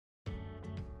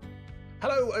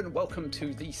Hello and welcome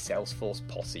to the Salesforce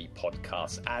Posse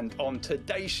podcast. And on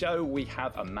today's show, we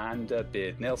have Amanda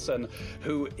Beard Nilsson,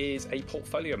 who is a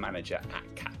portfolio manager at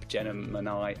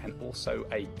Capgemini and also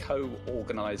a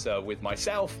co-organizer with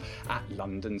myself at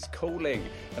London's Calling,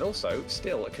 and also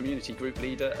still a community group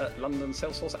leader at London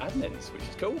Salesforce Admins, which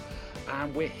is cool.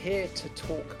 And we're here to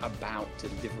talk about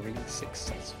delivering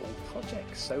successful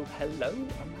projects. So hello,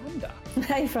 Amanda.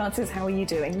 Hey, Francis, how are you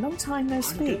doing? Long time no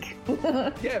speak.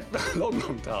 Yeah,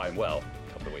 long time. Well,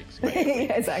 a couple of weeks.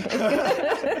 Yeah, exactly.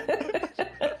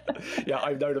 Yeah,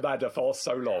 I've known Amanda for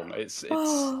so long. It's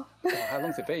how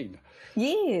long's it been?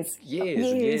 Years.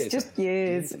 Just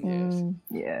years.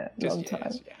 Yeah, just long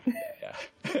time.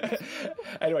 Yeah.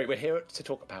 Anyway, we're here to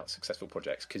talk about successful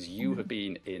projects because you have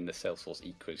been in the Salesforce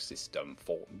ecosystem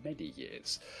for many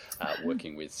years,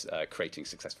 working with creating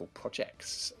successful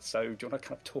projects. So do you want to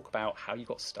kind of talk about how you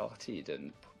got started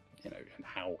and, and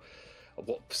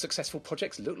what successful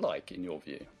projects look like in your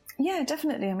view? Yeah,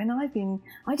 definitely. I mean,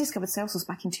 I discovered Salesforce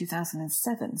back in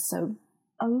 2007, so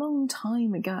a long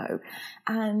time ago.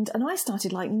 And I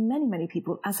started, like many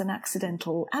people, as an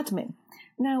accidental admin.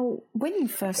 Now, when you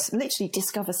first literally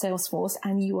discover Salesforce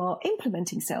and you are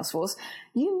implementing Salesforce,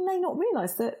 you may not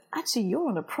realize that actually you're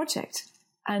on a project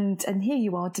and here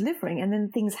you are delivering and then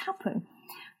things happen.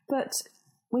 But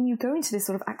when you go into this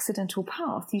sort of accidental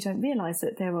path, you don't realize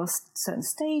that there are certain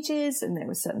stages and there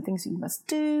are certain things that you must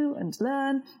do and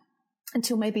learn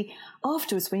until maybe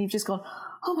afterwards when you've just gone,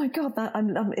 oh my God,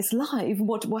 it's live.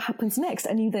 What happens next?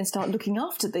 And you then start looking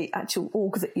after the actual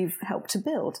org that you've helped to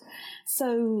build.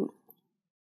 So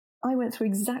I went through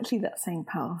exactly that same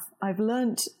path. I've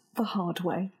learnt the hard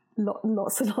way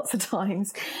lots and lots of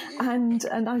times. And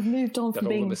I've moved on from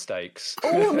being... all the mistakes.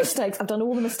 All the mistakes. I've done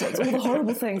all the mistakes, all the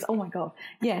horrible things. Oh my God.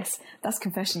 Yes, that's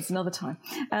confessions another time.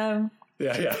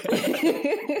 Yeah.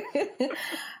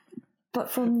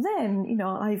 But from then,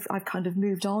 I've kind of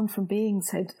moved on from being,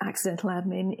 said, accidental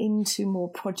admin into more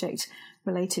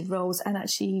project-related roles and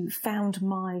actually found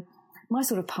my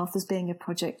sort of path as being a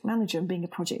project manager and being a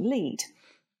project lead.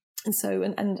 And so,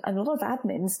 and a lot of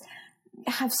admins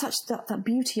have such that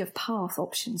beauty of path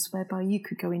options whereby you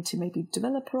could go into maybe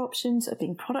developer options, or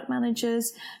being product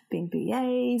managers, being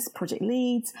BAs, project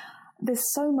leads.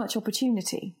 There's so much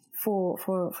opportunity for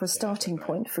a starting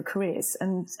point for careers.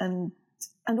 And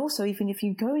also, even if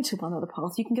you go into one other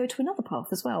path, you can go to another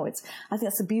path as well. I think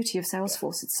that's the beauty of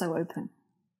Salesforce. It's so open.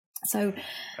 So,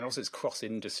 and also it's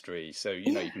cross-industry, so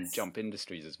you can jump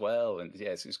industries as well, and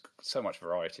it's so much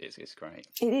variety. It's great.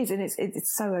 It is, and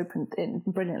it's so open and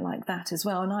brilliant like that as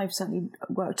well. And I've certainly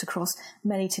worked across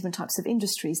many different types of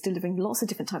industries, delivering lots of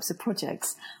different types of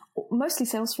projects, mostly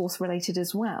Salesforce related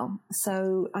as well.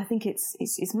 So I think it's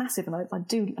massive, and I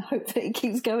do hope that it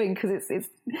keeps going because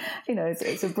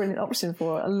it's a brilliant option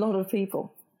for a lot of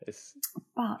people. It's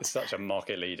such a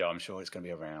market leader. I'm sure it's going to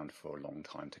be around for a long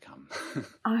time to come.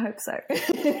 I hope so.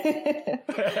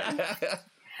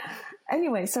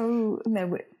 Anyway, so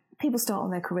people start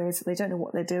on their careers, they don't know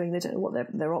what they're doing, they don't know what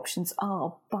their options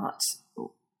are. But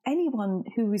anyone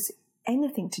who is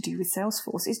anything to do with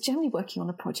Salesforce is generally working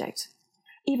on a project.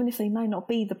 Even if they may not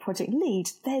be the project lead,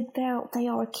 they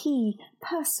are a key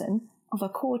person of a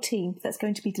core team that's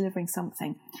going to be delivering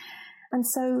something. And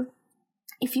so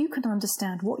if you can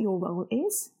understand what your role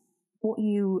is, what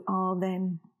you are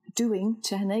then doing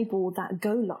to enable that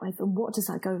go live, and what does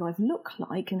that go live look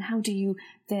like, and how do you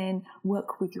then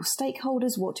work with your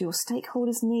stakeholders, what do your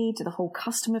stakeholders need, the whole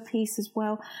customer piece as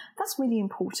well, that's really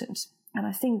important. And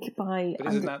I think But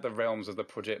isn't that the realms of the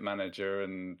project manager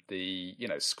and the,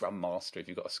 Scrum Master, if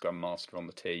you've got a Scrum Master on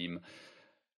the team?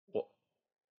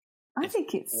 I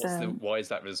think it's... why is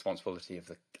that responsibility of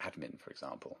the admin, for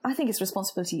example? I think it's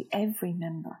responsibility of every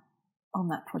member on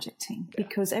that project team,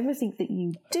 because everything that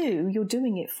you do, you're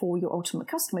doing it for your ultimate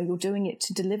customer. You're doing it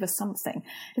to deliver something.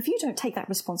 If you don't take that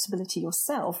responsibility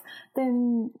yourself,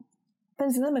 then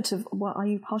there's an element of, well, are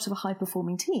you part of a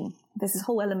high-performing team? There's this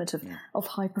whole element of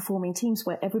high-performing teams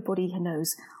where everybody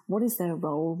knows what is their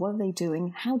role, what are they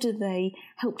doing, how do they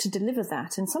help to deliver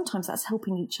that? And sometimes that's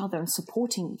helping each other and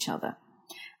supporting each other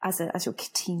as your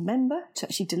team member to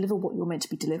actually deliver what you're meant to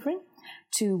be delivering,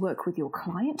 to work with your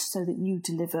client so that you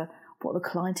deliver what the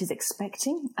client is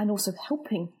expecting, and also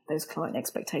helping those client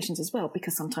expectations as well,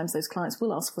 because sometimes those clients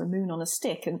will ask for a moon on a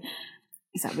stick, and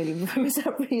is that really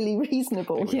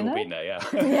reasonable? We've all been there, yeah.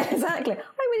 Yeah, exactly.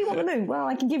 I really want the moon. Well,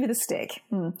 I can give you the stick.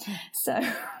 So,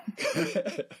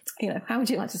 how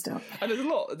would you like to start? And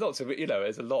there's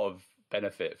there's a lot of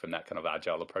benefit from that kind of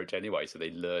agile approach anyway. So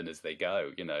they learn as they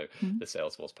go. The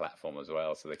Salesforce platform as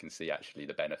well, so they can see actually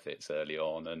the benefits early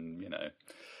on,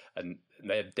 and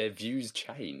their views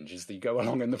change as they go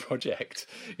along in the project,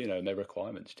 and their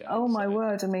requirements change. Oh my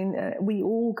word! I mean, we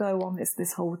all go on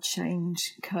this whole change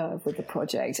curve with the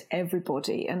project.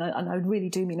 Everybody, and I really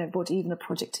do mean everybody. Even the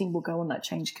project team will go on that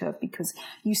change curve, because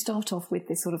you start off with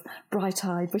this sort of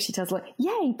bright-eyed, bushy-tailed, like,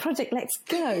 "Yay, project, let's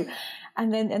go!"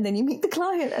 and then you meet the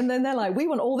client, and then they're like, "We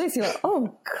want all this." You're like,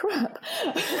 "Oh crap!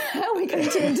 How are we going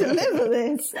to deliver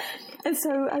this?" And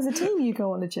so, as a team, you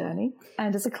go on a journey,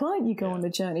 and as a client, you go on the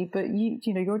journey. But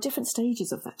you're at different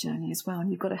stages of that journey as well,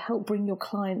 and you've got to help bring your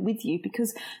client with you,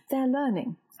 because they're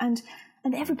learning, and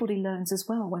everybody learns as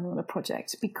well when they're on a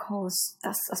project, because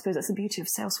I suppose that's the beauty of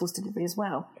Salesforce delivery as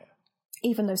well.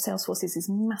 Even though Salesforce is this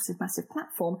massive, massive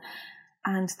platform,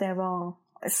 and there are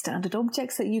standard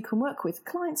objects that you can work with,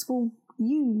 clients will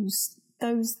use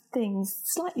those things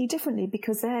slightly differently,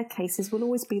 because their cases will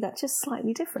always be that just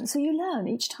slightly different. So you learn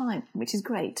each time, which is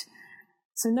great.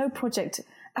 So no project,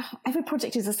 every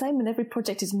project is the same, and every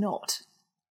project is not.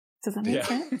 Does that make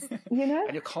sense?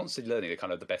 And you're constantly learning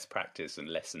the best practice and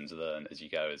lessons learned as you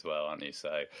go as well, aren't you? So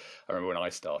I remember when I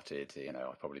started, I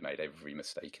probably made every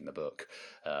mistake in the book,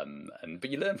 but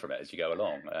you learn from it as you go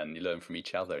along, and you learn from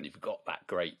each other. And if you've got that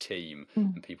great team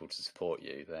and people to support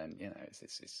you, then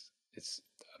it's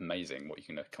amazing what you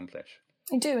can accomplish.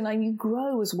 You do, and you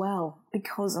grow as well,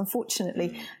 because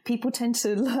unfortunately people tend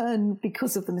to learn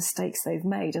because of the mistakes they've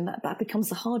made, and that becomes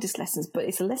the hardest lessons. But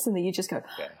it's a lesson that you just go,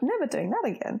 never doing that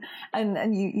again,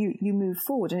 and you move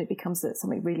forward, and it becomes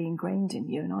something really ingrained in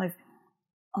you. And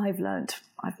I've learned,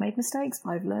 I've made mistakes,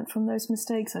 I've learned from those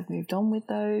mistakes, I've moved on with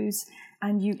those,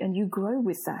 and you grow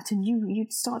with that, and you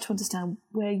start to understand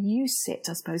where you sit,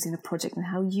 I suppose, in a project, and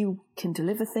how you can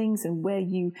deliver things, and where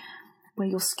your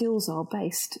skills are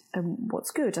based, and what's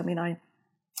good. I mean, I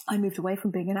moved away from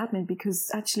being an admin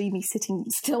because actually me sitting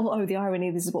still, the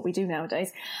irony, this is what we do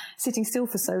nowadays, sitting still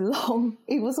for so long,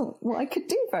 it wasn't what I could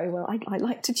do very well. I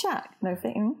like to chat,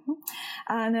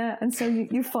 and so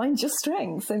you find your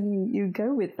strengths, and you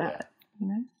go with that,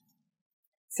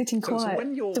 Sitting quiet,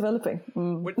 when you're developing.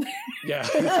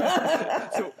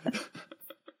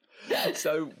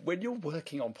 So when you're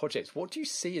working on projects, what do you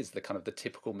see as the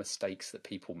typical mistakes that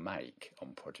people make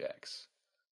on projects?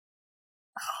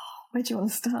 Where do you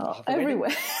want to start?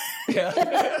 Everywhere.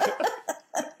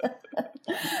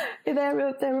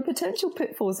 There are potential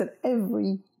pitfalls at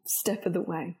every step of the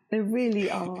way. There really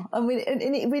are. I mean, and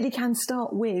it really can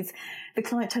start with the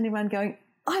client turning around going,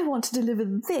 "I want to deliver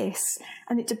this,"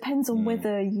 and it depends on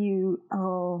whether you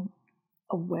are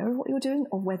aware of what you're doing,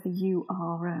 or whether you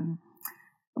are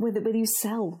whether you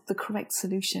sell the correct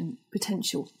solution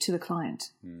potential to the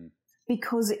client.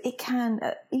 Because it can,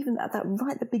 even at that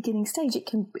right at the beginning stage, it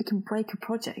can break a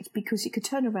project, because you could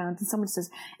turn around and someone says,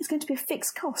 "It's going to be a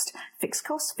fixed cost, fixed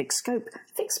scope,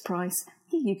 fixed price,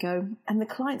 here you go," and the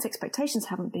client's expectations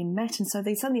haven't been met, and so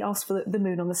they suddenly ask for the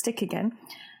moon on the stick again,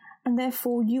 and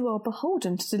therefore you are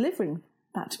beholden to delivering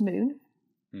that moon.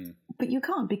 But you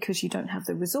can't, because you don't have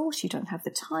the resource, you don't have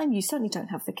the time, you certainly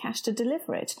don't have the cash to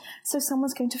deliver it. So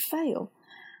someone's going to fail.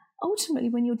 Ultimately,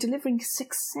 when you're delivering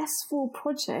successful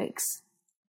projects,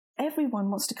 everyone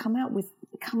wants to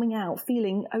coming out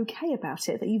feeling okay about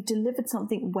it, that you've delivered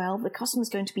something well, the customer's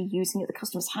going to be using it, the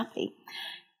customer's happy.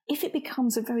 If it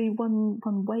becomes a very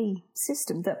one-way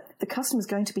system, that the customer's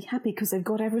going to be happy because they've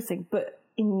got everything, but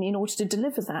in order to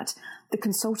deliver that, the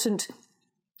consultant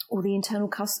or the internal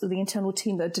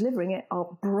team that are delivering it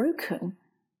are broken,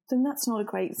 then that's not a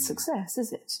great success,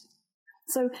 is it?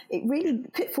 So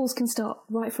pitfalls can start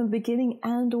right from the beginning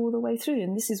and all the way through.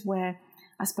 And this is where,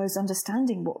 I suppose,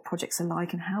 understanding what projects are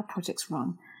like and how projects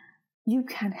run, you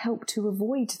can help to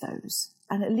avoid those,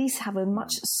 and at least have a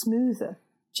much smoother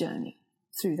journey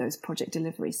through those project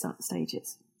delivery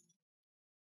stages.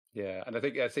 Yeah, and I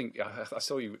think I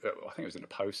saw you. I think it was in a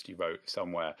post you wrote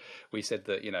somewhere. We said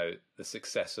that the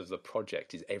success of the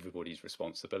project is everybody's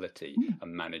responsibility,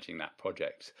 and managing that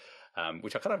project,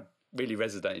 which I kind of really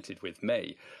resonated with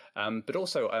me. But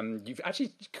also, you've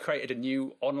actually created a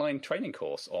new online training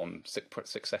course on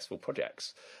successful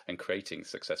projects and creating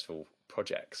successful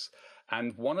projects.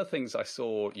 And one of the things I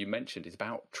saw you mentioned is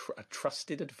about a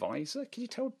trusted advisor. Can you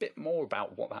tell a bit more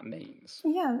about what that means?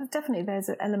 Yeah, definitely. There's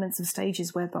elements of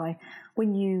stages whereby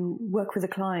when you work with a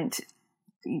client,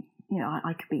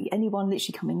 I could be anyone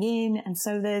literally coming in. And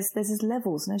so there's these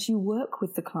levels. And as you work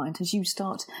with the client, as you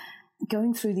start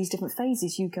going through these different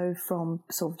phases, you go from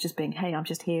sort of just being, "Hey, I'm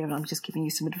just here and I'm just giving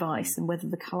you some advice," and whether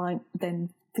the client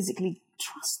then physically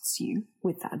trusts you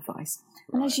with that advice.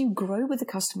 Right. And as you grow with the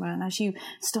customer, and as you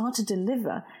start to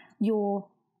deliver, your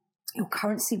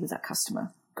currency with that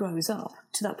customer grows up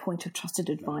to that point of trusted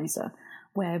advisor,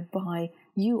 whereby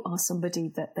you are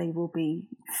somebody that they will be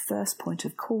first point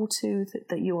of call to,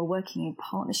 that you are working in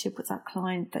partnership with that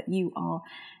client, that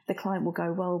the client will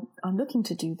go, well, I'm looking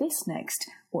to do this next.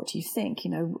 What do you think?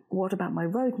 What about my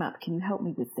roadmap? Can you help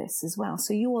me with this as well?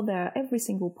 So you are there at every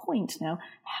single point now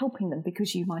helping them,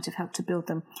 because you might have helped to build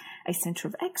them a center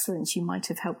of excellence. You might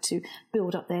have helped to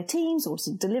build up their teams or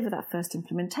to deliver that first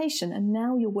implementation. And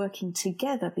now you're working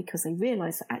together because they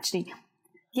realize that actually,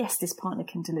 yes, this partner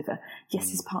can deliver. Yes,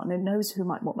 this partner knows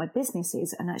what my business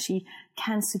is and actually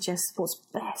can suggest what's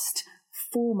best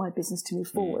for my business to move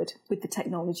forward with the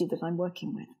technology that I'm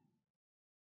working with.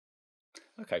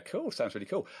 Okay, cool. Sounds really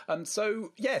cool.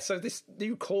 So this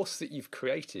new course that you've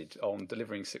created on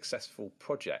delivering successful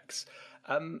projects,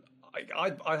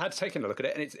 I had taken a look at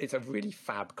it, and it's a really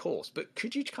fab course. But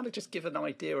could you kind of just give an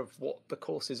idea of what the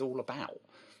course is all about?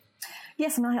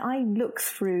 Yes, and I look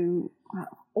through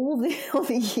all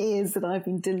the years that I've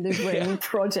been delivering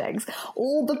projects,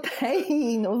 all the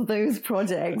pain of those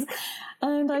projects.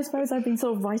 And I suppose I've been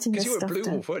sort of writing this stuff down. Because you were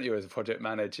at Blue Wolf, weren't you, as a project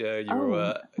manager? You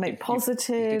were Make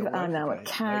Positive, and now at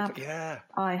CAP.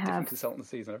 I have different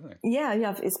consultancies and everything.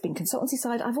 Yeah, it's been consultancy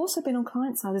side. I've also been on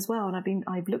client side as well, and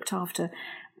I've looked after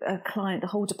the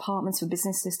whole departments for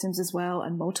business systems as well,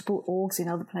 and multiple orgs in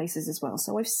other places as well.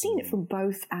 So I've seen it from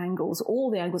both angles, all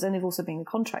the angles, and I've also been a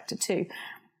contractor too.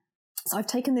 So I've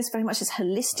taken this very much as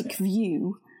holistic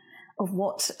view of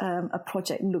what a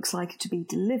project looks like to be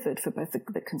delivered for both the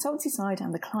consultancy side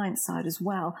and the client side as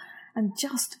well, and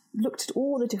just looked at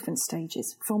all the different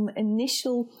stages, from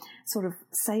initial sort of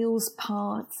sales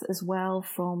parts as well,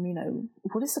 from,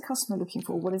 what is the customer looking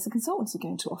for? What is the consultancy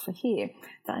going to offer here?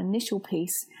 That initial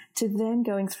piece, to then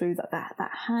going through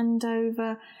that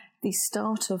handover, the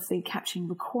start of the capturing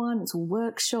requirements or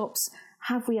workshops.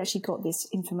 Have we actually got this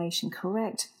information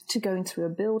correct? To going through a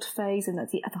build phase, and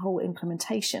at the whole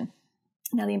implementation.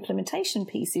 Now, the implementation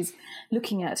piece is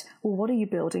looking at, well, what are you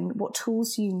building? What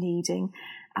tools are you needing?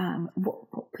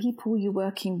 What people you're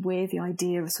working with, the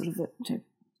idea of sort of the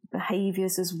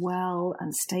behaviors as well,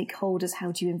 and stakeholders,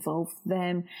 how do you involve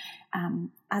them?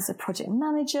 As a project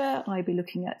manager, I'd be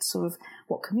looking at sort of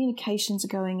what communications are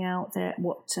going out there,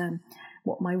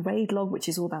 what my RAID log, which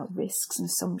is all about risks and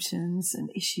assumptions and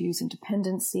issues and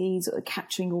dependencies,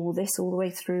 capturing all this all the way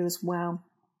through as well.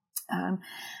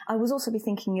 I was also be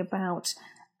thinking about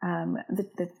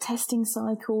the testing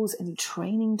cycles, any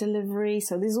training delivery.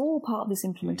 So this is all part of this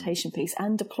implementation piece,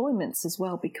 and deployments as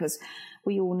well, because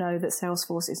we all know that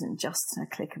Salesforce isn't just a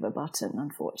click of a button,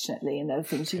 unfortunately, and there are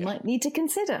things you might need to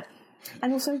consider.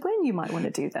 And also when you might want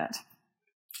to do that.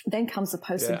 Then comes the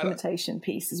post-implementation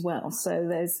piece as well. So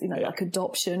there's, like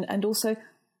adoption, and also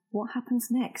what happens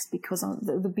next, because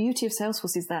the beauty of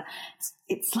Salesforce is that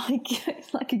it's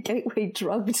like a gateway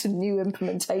drug to new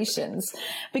implementations,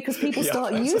 because people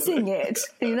start using it,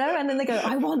 and then they go,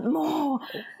 I want more.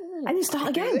 And you start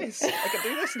again. I can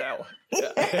do this now.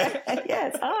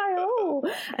 Yes.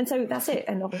 And so that's it.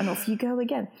 And off you go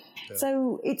again. Yeah.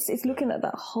 So it's looking at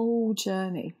that whole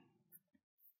journey.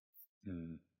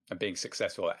 And being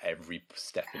successful at every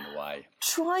step in the way.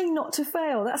 Trying not to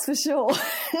fail, that's for sure.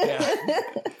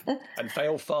 And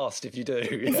fail fast if you do.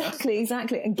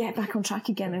 Exactly. And get back on track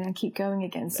again and keep going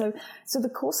again. So the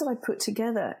course that I put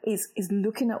together is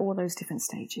looking at all those different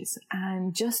stages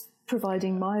and just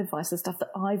providing my advice, the stuff that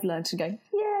I've learned, to go,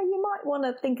 you might want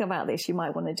to think about this, you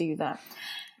might want to do that.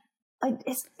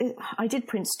 I did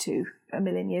Prince2 a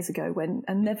million years ago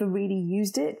and never really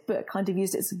used it, but kind of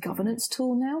used it as a governance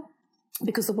tool now,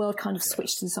 because the world kind of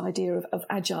switched to this idea of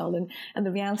agile, and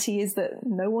the reality is that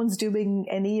no one's doing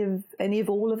any of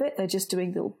all of it. They're just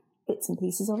doing little bits and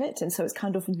pieces of it, and so it's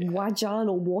kind of wagile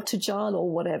or watergile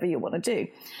or whatever you want to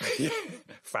do.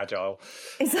 Fragile.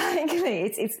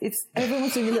 Exactly. It's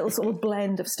everyone's doing a little sort of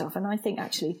blend of stuff, and I think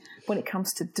actually when it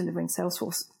comes to delivering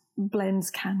Salesforce,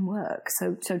 blends can work.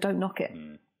 So don't knock it.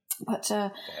 But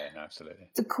absolutely.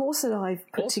 The course that I've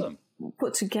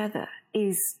put together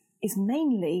is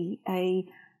mainly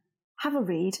have a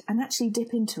read and actually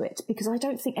dip into it, because I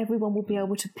don't think everyone will be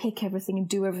able to pick everything and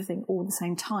do everything all at the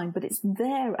same time, but it's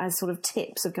there as sort of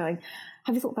tips of going,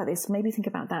 have you thought about this? Maybe think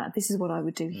about that. This is what I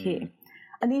would do here.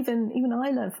 And even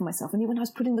I learned for myself. And even when I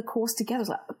was putting the course together, I was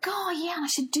like, God, I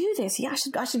should do this. Yeah,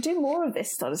 I should do more of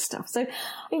this sort of stuff. So,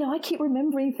 I keep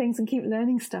remembering things and keep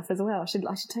learning stuff as well. I should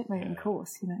take my own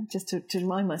course, just to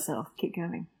remind myself, keep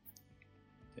going.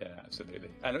 Yeah, absolutely.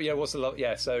 And what's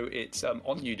the so it's on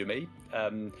Udemy,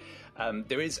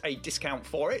 There is a discount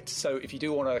for it, so if you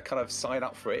do want to kind of sign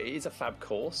up for it, it is a fab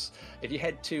course. If you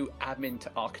head to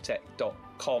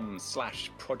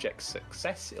admin2architect.com/project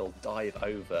success, it'll dive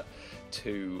over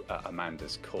to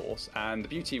Amanda's course. And the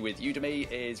beauty with Udemy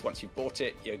is once you've bought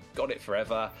it, you've got it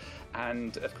forever.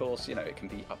 And of course, you know, it can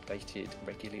be updated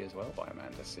regularly as well by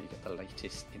Amanda, so you get the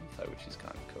latest info, which is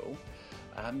kind of cool.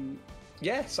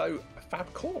 So a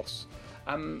fab course.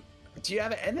 Do you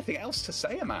have anything else to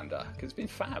say, Amanda? Because it's been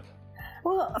fab.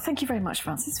 Well, thank you very much,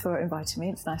 Francis, for inviting me.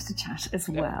 It's nice to chat as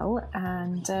well.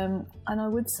 And I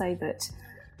would say that,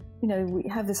 you know, we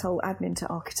have this whole admin to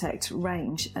architect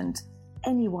range, and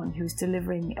anyone who's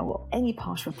delivering or any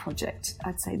part of a project,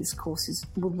 I'd say this course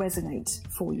will resonate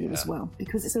for you as well,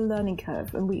 because it's a learning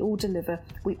curve, and we all deliver,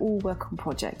 we all work on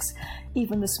projects,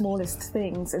 even the smallest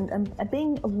things, and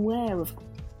being aware of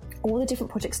all the different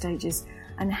project stages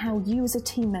and how you as a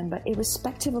team member,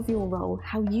 irrespective of your role,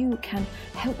 how you can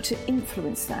help to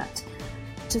influence that,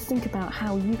 to think about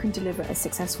how you can deliver a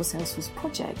successful Salesforce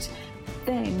project,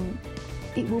 then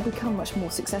it will become much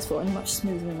more successful and much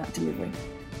smoother in that delivery.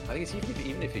 I think it's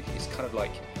even if it's kind of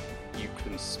like you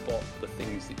can spot the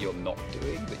things that you're not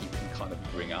doing that you can kind of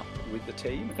bring up with the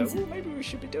team and go, well, maybe we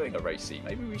should be doing a RACI,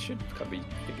 maybe we should kind of be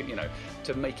thinking, you know,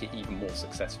 to make it even more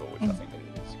successful, which I think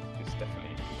is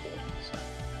definitely important. So.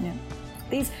 Yeah.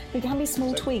 They can be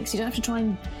small tweaks. You don't have to try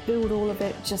and build all of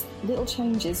it. Just little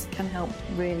changes can help,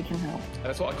 really can help. And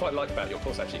that's what I quite like about your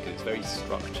course, actually, because it's very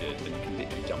structured and you can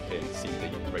literally jump in, see the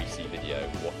RACI video,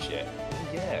 watch it.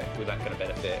 Yeah, with that kind of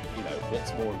benefit, you know,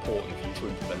 what's more important for you to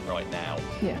implement right now?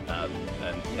 Yeah. And,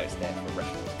 you know, it's there for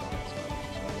reference.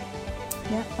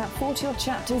 Yeah, about 40 odd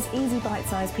chapters, easy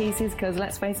bite-sized pieces, because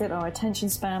let's face it, our attention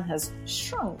span has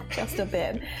shrunk just a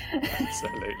bit.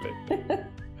 Absolutely.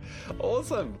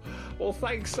 Awesome. Well,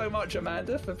 thanks so much,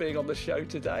 Amanda, for being on the show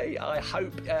today. I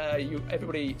hope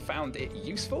everybody found it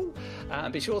useful.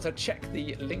 Be sure to check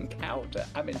the link out at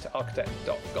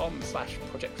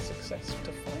admin2architect.com/project success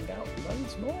to find out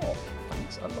loads more.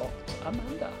 Thanks a lot,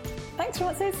 Amanda. Thanks,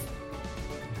 Francis.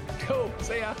 Cool.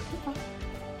 See ya. Bye.